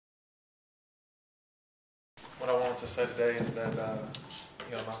what I wanted to say today is that,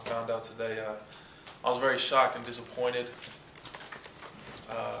 when I found out today, I was very shocked and disappointed.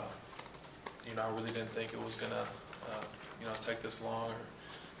 I really didn't think it was gonna, take this long, or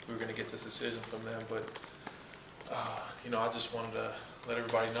we were gonna get this decision from them. But, I just wanted to let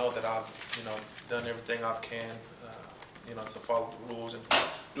everybody know that I've, done everything I can, to follow the rules and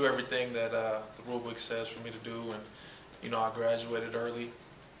do everything that the rule book says for me to do. And, I graduated early,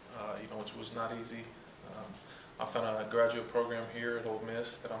 which was not easy. I found a graduate program here at Ole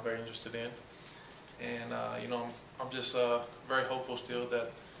Miss that I'm very interested in. And, I'm just very hopeful still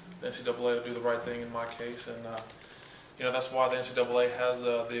that the NCAA will do the right thing in my case. And, that's why the NCAA has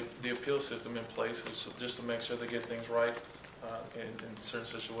the appeal system in place, just to make sure they get things right in certain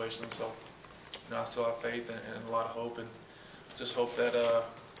situations. So, I still have faith and a lot of hope, and just hope that,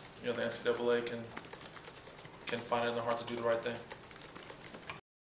 the NCAA can find it in their heart to do the right thing.